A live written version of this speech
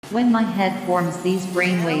When my head forms these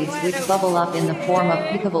brain waves which bubble up in the form of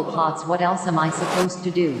pickable clots, what else am I supposed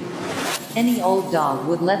to do? Any old dog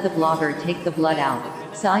would let the blogger take the blood out.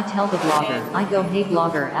 So I tell the blogger, I go, hey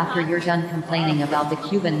blogger, after you're done complaining about the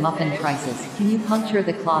Cuban muffin crisis, can you puncture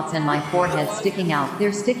the clots in my forehead sticking out?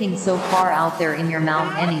 They're sticking so far out there in your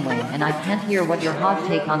mouth anyway, and I can't hear what your hot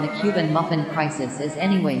take on the Cuban muffin crisis is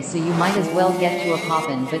anyway, so you might as well get to a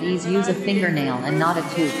poppin', but use a fingernail and not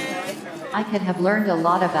a tooth. I could have learned a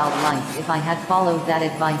lot about life if I had followed that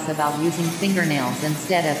advice about using fingernails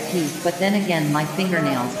instead of teeth, but then again my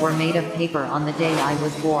fingernails were made of paper on the day I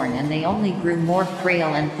was born, and they only grew more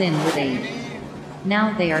frail and thin with age.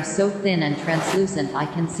 Now they are so thin and translucent I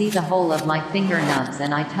can see the whole of my finger nubs,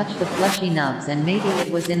 and I touch the fleshy nubs, and maybe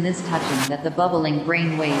it was in this touching that the bubbling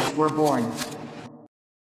brain waves were born.